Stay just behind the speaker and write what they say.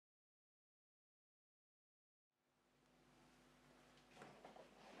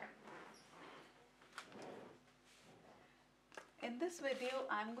this video,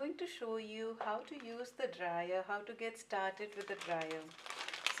 I'm going to show you how to use the dryer, how to get started with the dryer.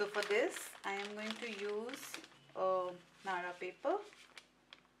 So for this, I am going to use a Nara paper,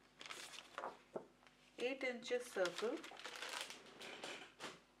 8 inches circle,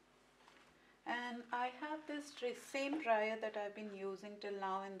 and I have this same dryer that I've been using till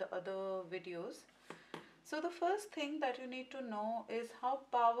now in the other videos. So the first thing that you need to know is how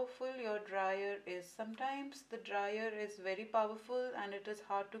powerful your dryer is. Sometimes the dryer is very powerful and it is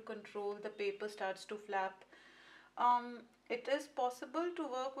hard to control. The paper starts to flap. It is possible to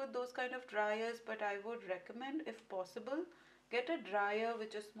work with those kind of dryers, but I would recommend, if possible, get a dryer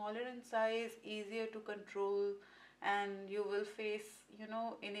which is smaller in size, easier to control, and you will face,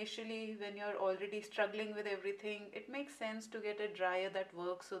 initially when you're already struggling with everything, it makes sense to get a dryer that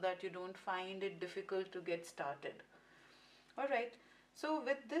works so that you don't find it difficult to get started. Alright, so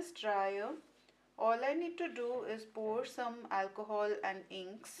with this dryer, all I need to do is pour some alcohol and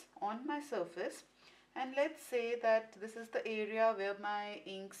inks on my surface, and let's say that this is the area where my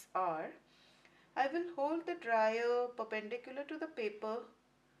inks are. I will hold the dryer perpendicular to the paper,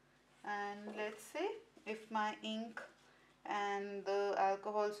 and let's say if my ink and the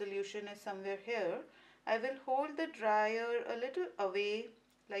alcohol solution is somewhere here, I will hold the dryer a little away,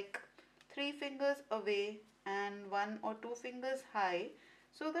 like 3 fingers away and 1 or 2 fingers high,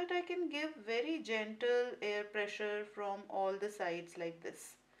 so that I can give very gentle air pressure from all the sides like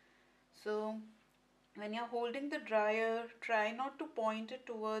this. So when you're holding the dryer, try not to point it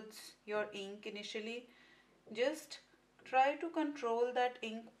towards your ink initially. Just try to control that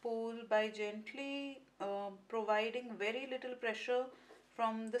ink pool by gently providing very little pressure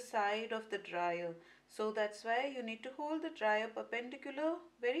from the side of the dryer. So that's why you need to hold the dryer perpendicular,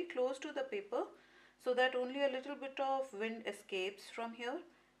 very close to the paper, so that only a little bit of wind escapes from here,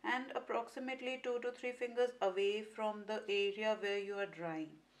 and approximately 2 to 3 fingers away from the area where you are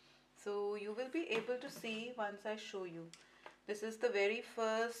drying. So you will be able to see once I show you. This is the very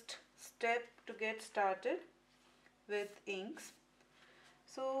first step to get started with inks.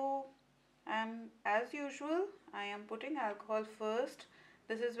 So as usual, I am putting alcohol first.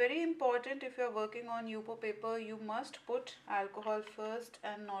 This is very important. If you are working on Yupo paper, you must put alcohol first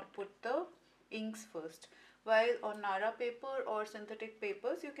and not put the inks first. While on Nara paper or synthetic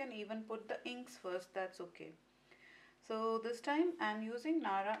papers, you can even put the inks first, that's okay. So this time I am using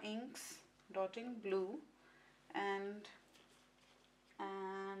Nara inks, dotting blue and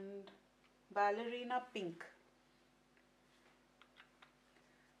ballerina pink.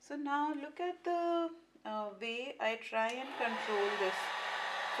 So now look at the way I try and control this.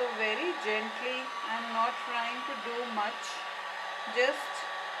 So very gently, I'm not trying to do much, just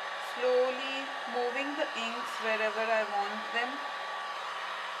slowly moving the inks wherever I want them.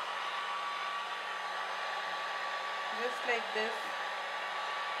 Just like this.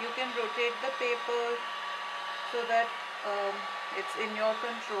 You can rotate the paper so that it's in your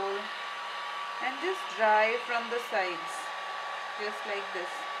control, and just dry from the sides, just like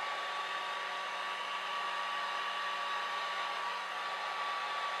this.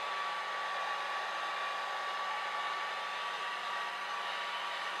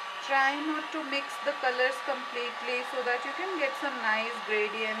 Try not to mix the colors completely so that you can get some nice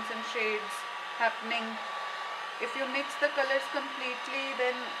gradients and shades happening. If you mix the colors completely,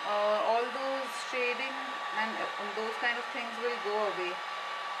 then all those shading and those kind of things will go away.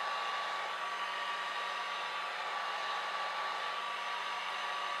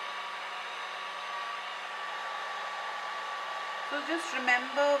 So just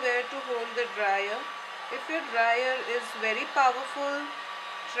remember where to hold the dryer. If your dryer is very powerful,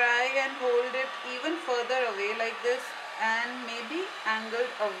 try and hold it even further away like this, and maybe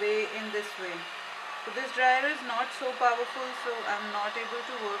angled away in this way. So this dryer is not so powerful, so I'm not able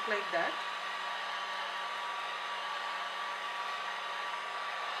to work like that.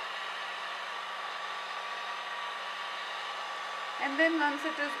 And then once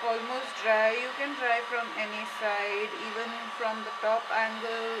it is almost dry, you can dry from any side, even from the top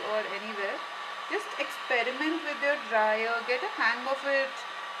angle or anywhere. Just experiment with your dryer, get a hang of it,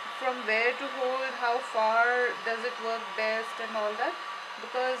 from where to hold, how far does it work best and all that,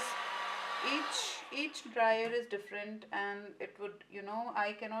 because each dryer is different, and it would,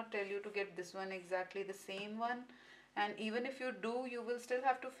 I cannot tell you to get this one exactly the same one, and even if you do, you will still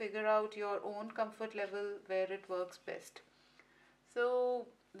have to figure out your own comfort level where it works best. So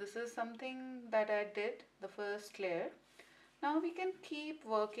this is something that I did, the first layer. Now we can keep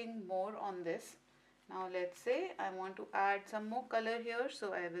working more on this. Now let's say I want to add some more color here,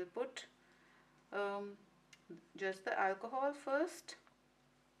 so I will put just the alcohol first,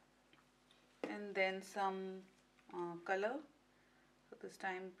 and then some color, this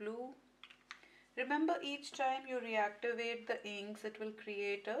time blue. Remember, each time you reactivate the inks, it will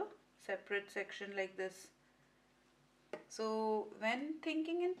create a separate section like this. So when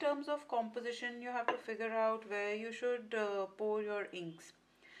thinking in terms of composition, you have to figure out where you should pour your inks.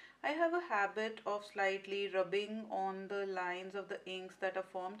 I have a habit of slightly rubbing on the lines of the inks that are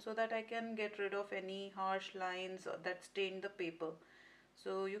formed so that I can get rid of any harsh lines that stain the paper.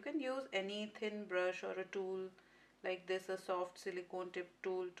 So you can use any thin brush or a tool like this, a soft silicone tip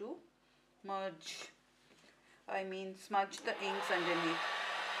tool, to smudge the inks underneath.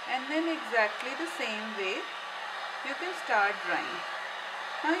 And then exactly the same way you can start drying.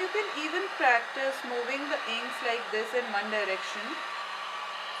 Now you can even practice moving the inks like this in one direction.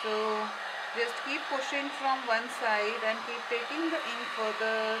 So just keep pushing from one side and keep taking the ink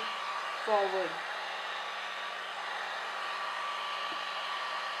further forward.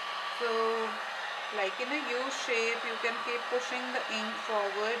 So like in a U shape, you can keep pushing the ink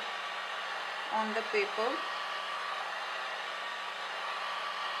forward on the paper.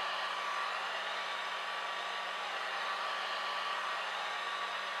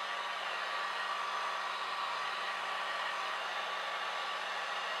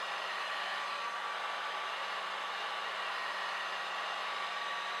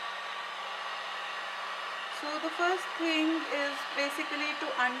 So the first thing is basically to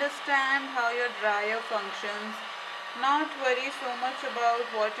understand how your dryer functions. Not worry so much about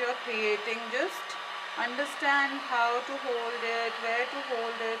what you're creating, just understand how to hold it, where to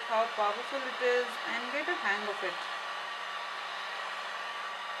hold it, how powerful it is, and get a hang of it.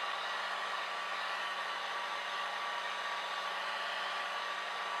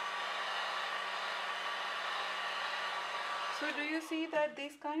 So do you see that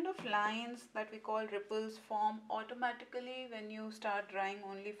these kind of lines that we call ripples form automatically when you start drying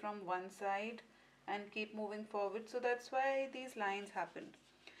only from one side and keep moving forward? So that's why these lines happened.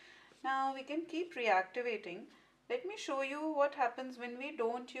 Now we can keep reactivating. Let me show you what happens when we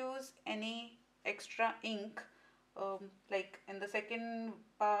don't use any extra ink. Like in the second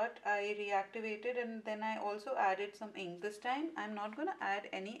part, I reactivated and then I also added some ink. This time I'm not going to add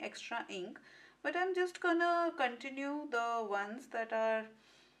any extra ink, but I'm just gonna continue the ones that are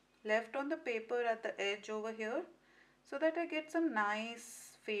left on the paper at the edge over here so that I get some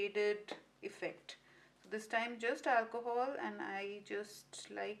nice faded effect. So this time just alcohol, and I just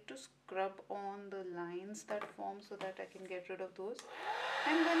like to scrub on the lines that form so that I can get rid of those,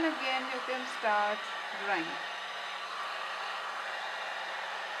 and then again you can start drying.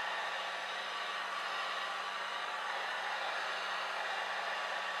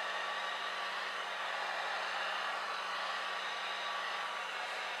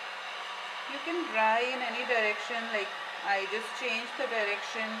 You can dry in any direction, like I just changed the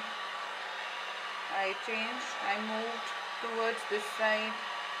direction. I moved towards this side.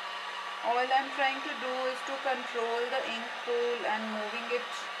 All I'm trying to do is to control the ink pool and moving it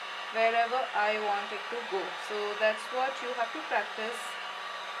wherever I want it to go. So that's what you have to practice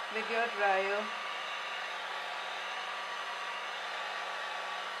with your dryer.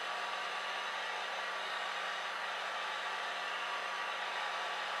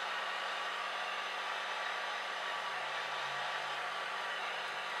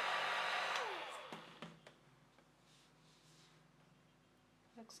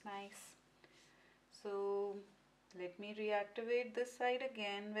 Looks nice. So let me reactivate this side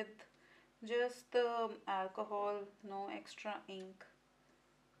again with just the alcohol, no extra ink.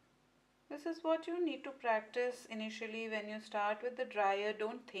 This is what you need to practice initially when you start with the dryer.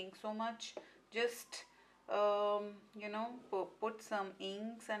 Don't think so much. Just put some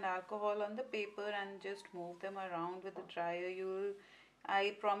inks and alcohol on the paper and just move them around with the dryer.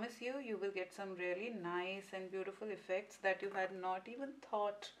 I promise you will get some really nice and beautiful effects that you had not even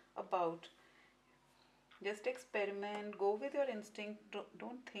thought about. Just experiment, go with your instinct,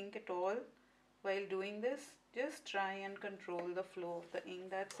 don't think at all while doing this. Just try and control the flow of the ink,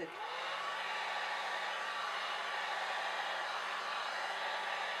 that's it.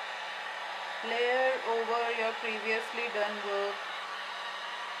 Layer over your previously done work.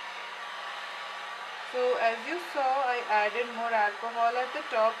 So as you saw, I added more alcohol at the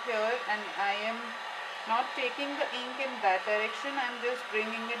top here, and I am not taking the ink in that direction. I'm just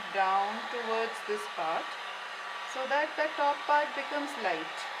bringing it down towards this part so that the top part becomes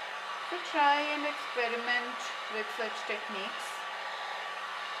light. So try and experiment with such techniques.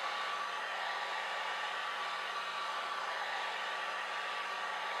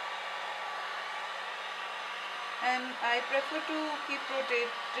 And I prefer to keep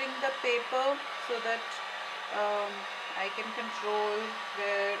rotating the paper so that I can control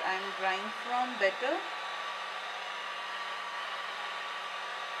where I'm drying from better.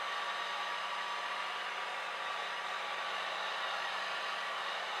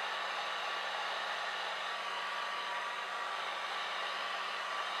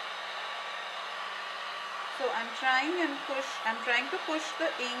 So I'm trying to push the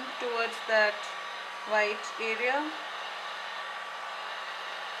ink towards that white area.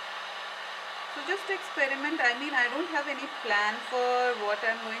 So just experiment. I mean, I don't have any plan for what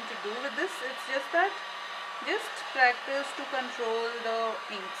I'm going to do with this. It's just that just practice to control the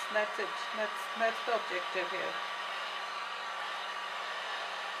inks. That's it. That's the objective here.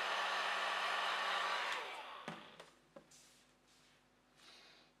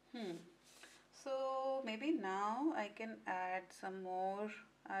 So maybe now I can add some more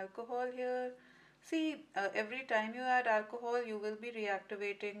alcohol here. See, every time you add alcohol, you will be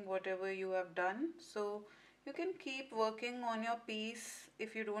reactivating whatever you have done. So you can keep working on your piece.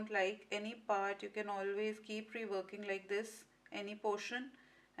 If you don't like any part, you can always keep reworking like this, any portion,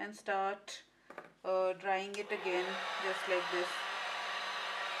 and start drying it again, just like this.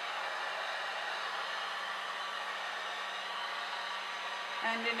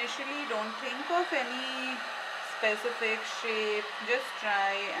 And initially don't think of any specific shape, just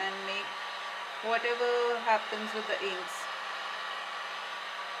try and make whatever happens with the inks.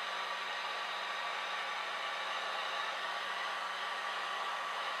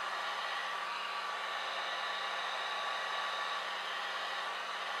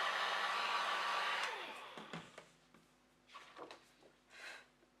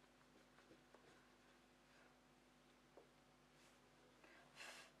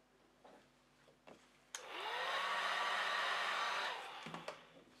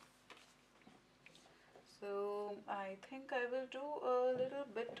 So I think I will do a little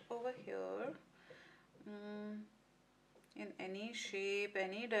bit over here. In any shape,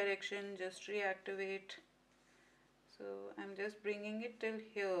 any direction, just reactivate. So I'm just bringing it till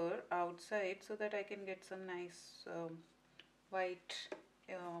here outside so that I can get some nice white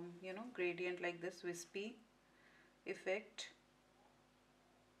gradient like this, wispy effect.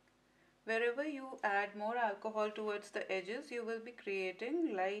 Wherever you add more alcohol towards the edges, you will be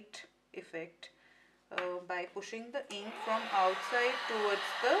creating light effect by pushing the ink from outside towards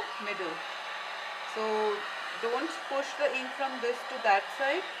the middle. So don't push the ink from this to that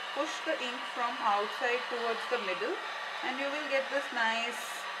side, push the ink from outside towards the middle, and you will get this nice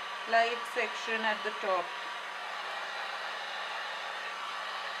light section at the top.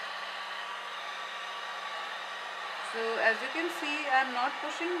 So as you can see, I am not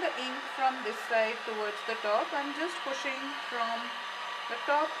pushing the ink from this side towards the top, I am just pushing from the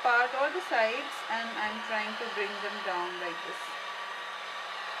top part or the sides, and I am trying to bring them down like this.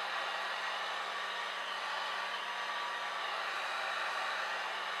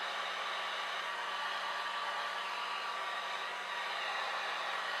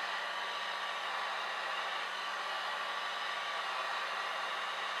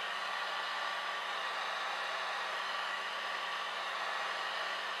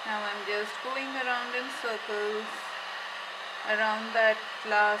 Now I'm just going around in circles around that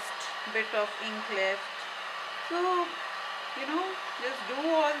last bit of ink left. So, just do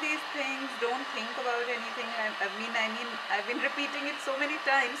all these things, don't think about anything. I mean, I've been repeating it so many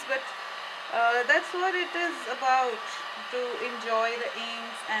times, but that's what it is about, to enjoy the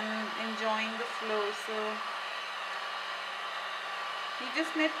inks and enjoying the flow. So you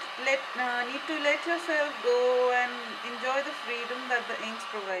just need to let yourself go and enjoy the freedom that the inks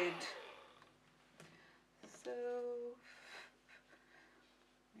provide. So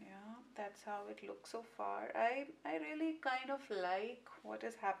yeah, that's how it looks so far. I really kind of like what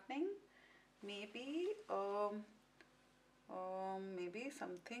is happening. Maybe maybe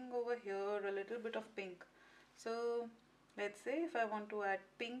something over here, a little bit of pink. So let's say if I want to add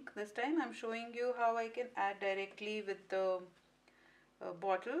pink this time, I'm showing you how I can add directly with the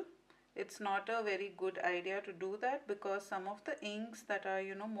bottle. It's not a very good idea to do that because some of the inks that are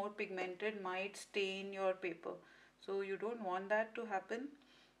more pigmented might stain your paper. So you don't want that to happen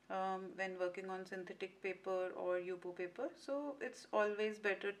when working on synthetic paper or UPO paper. So it's always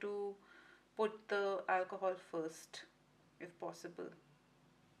better to put the alcohol first if possible.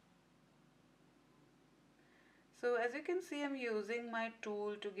 So as you can see, I'm using my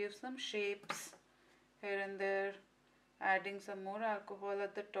tool to give some shapes here and there, adding some more alcohol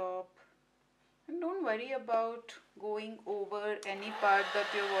at the top. And don't worry about going over any part that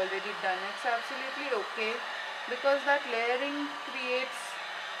you've already done. It's absolutely okay because that layering creates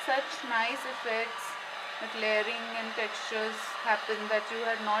such nice effects. That layering and textures happen that you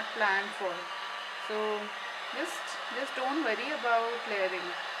had not planned for. So just don't worry about layering.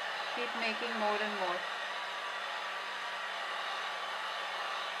 Keep making more and more.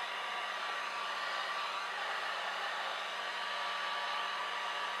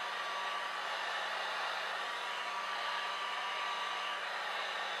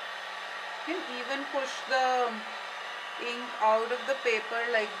 You can even push the ink out of the paper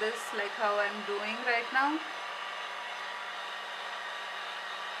like this, like how I'm doing right now.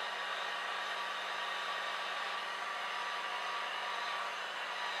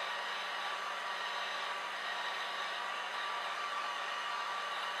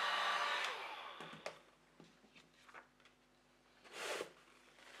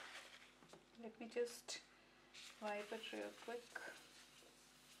 Let me just wipe it real quick.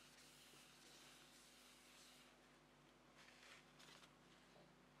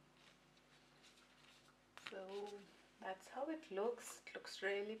 So that's how it looks. It looks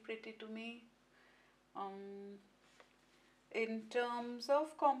really pretty to me. In terms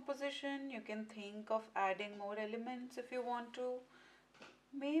of composition, you can think of adding more elements if you want to.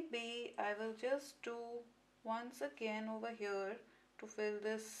 Maybe I will just do once again over here to fill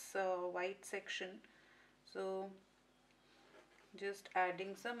this white section. So just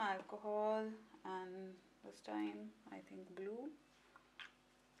adding some alcohol, and this time I think blue.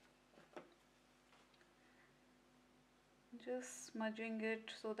 Just smudging it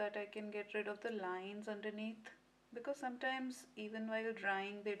so that I can get rid of the lines underneath, because sometimes even while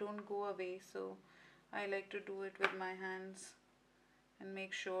drying they don't go away, so I like to do it with my hands and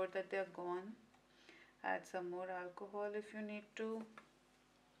make sure that they're gone. Add some more alcohol if you need to.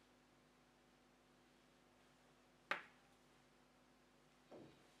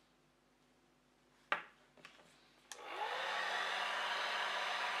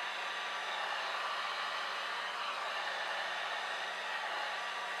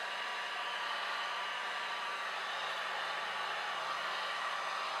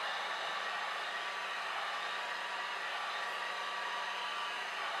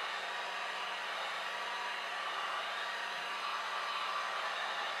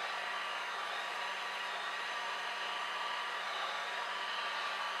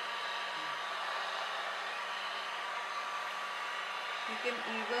 You can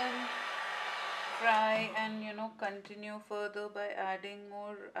even try and continue further by adding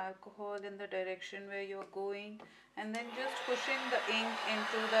more alcohol in the direction where you're going, and then just pushing the ink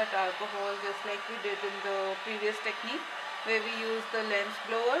into that alcohol, just like we did in the previous technique where we used the lens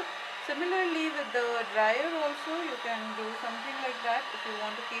blower. Similarly with the dryer also you can do something like that. If you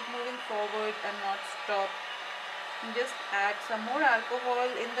want to keep moving forward and not stop, just add some more alcohol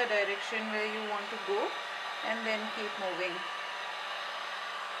in the direction where you want to go and then keep moving.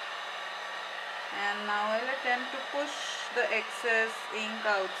 And now I'll attempt to push the excess ink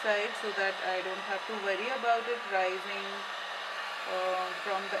outside so that I don't have to worry about it rising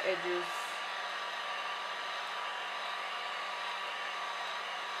from the edges.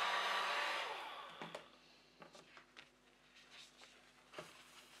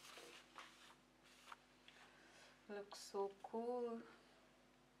 Looks so cool.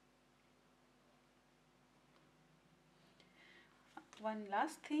 One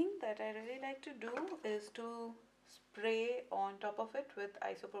last thing that I really like to do is to spray on top of it with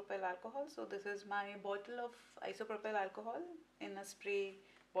isopropyl alcohol. So this is my bottle of isopropyl alcohol in a spray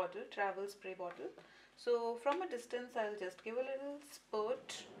bottle, travel spray bottle. So from a distance I'll just give a little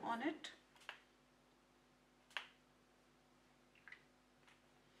spurt on it.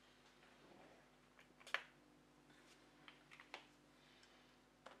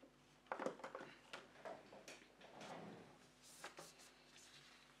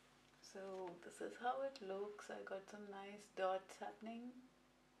 So this is how it looks. I got some nice dots happening.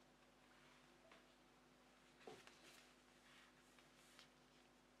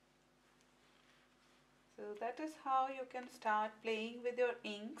 So that is how you can start playing with your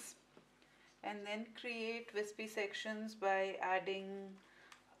inks and then create wispy sections by adding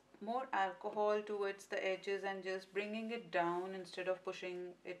more alcohol towards the edges and just bringing it down instead of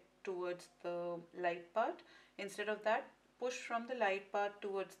pushing it towards the light part. Instead of that, push from the light part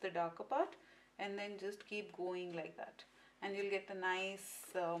towards the darker part and then just keep going like that, and you'll get a nice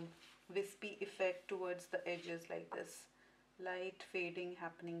wispy effect towards the edges like this, light fading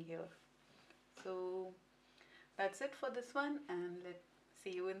happening here. So that's it for this one, and let's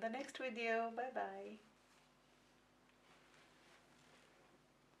see you in the next video. Bye bye.